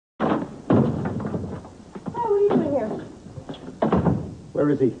Where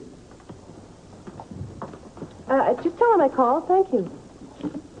is he? Just tell him I called. Thank you.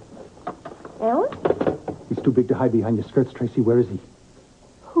 Alan? He's too big to hide behind your skirts, Tracy. Where is he?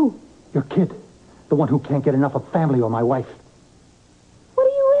 Who? Your kid. The one who can't get enough of family or my wife. What are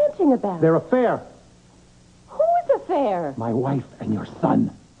you ranting about? Their affair. Whose affair? My wife and your son.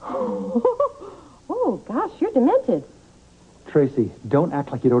 Oh, gosh, you're demented. Tracy, don't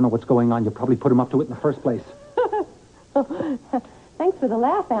act like you don't know what's going on. You probably put him up to it in the first place. Thanks for the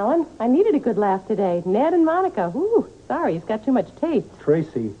laugh, Alan. I needed a good laugh today. Ned and Monica. Ooh, sorry, he's got too much taste.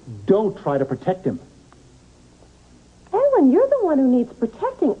 Tracy, don't try to protect him. Alan, you're the one who needs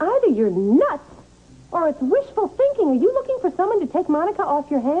protecting. Either you're nuts or it's wishful thinking. Are you looking for someone to take Monica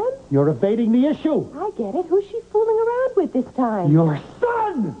off your hands? You're evading the issue. I get it. Who's she fooling around with this time? Your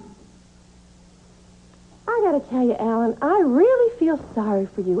son! I gotta tell you, Alan, I really feel sorry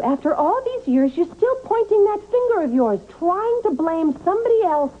for you. After all these years, you're still pointing that finger of yours, trying to blame somebody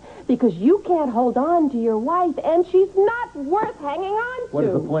else because you can't hold on to your wife, and she's not worth hanging on to. What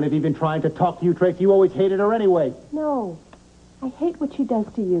is the point of even trying to talk to you, Tracy? You always hated her anyway. No. I hate what she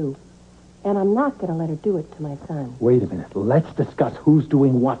does to you. And I'm not going to let her do it to my son. Wait a minute. Let's discuss who's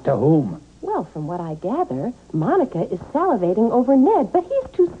doing what to whom. Well, from what I gather, Monica is salivating over Ned, but he's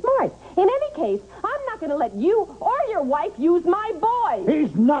too smart. In any case, I'm not going to let you or your wife use my boy.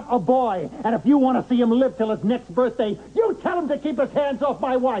 He's not a boy. And if you want to see him live till his next birthday, you tell him to keep his hands off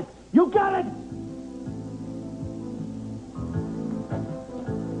my wife. You got it?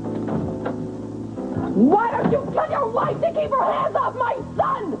 Why don't you tell your wife to keep her hands off my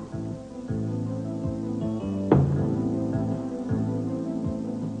son?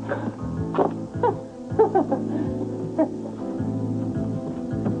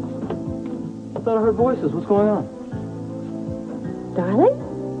 I thought I heard voices. What's going on? Darling,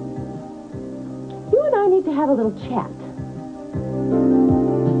 you and I need to have a little chat.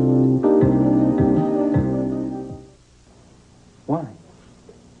 Why?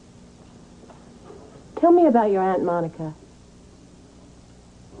 Tell me about your Aunt Monica.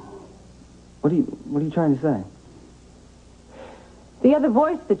 What are you trying to say? The other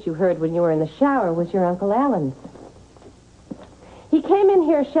voice that you heard when you were in the shower was your Uncle Alan's. He came in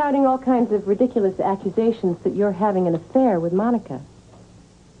here shouting all kinds of ridiculous accusations that you're having an affair with Monica.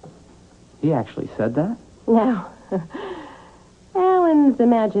 He actually said that? Now, Alan's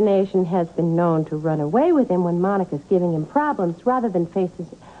imagination has been known to run away with him when Monica's giving him problems. Rather than face his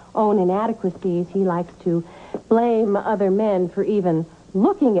own inadequacies, he likes to blame other men for even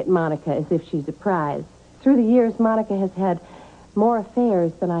looking at Monica as if she's a prize. Through the years, Monica has had more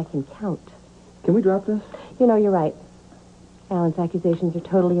affairs than I can count. Can we drop this? You know, you're right. Alan's accusations are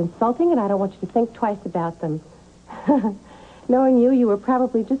totally insulting, and I don't want you to think twice about them. Knowing you, you were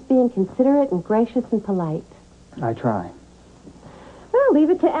probably just being considerate and gracious and polite. I try. Well, leave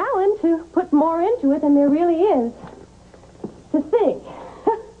it to Alan to put more into it than there really is. To think.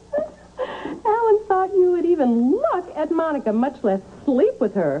 Alan thought you would even look at Monica, much less sleep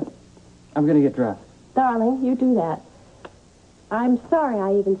with her. I'm going to get dressed. Darling, you do that. I'm sorry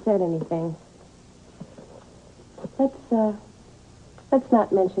I even said anything. Let's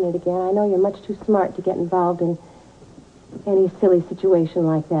not mention it again. I know you're much too smart to get involved in any silly situation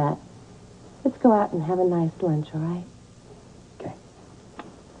like that. Let's go out and have a nice lunch, all right? Okay.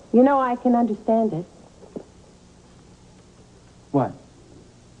 You know I can understand it. What?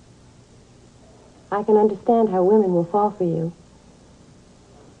 I can understand how women will fall for you.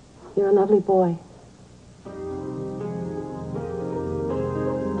 You're a lovely boy.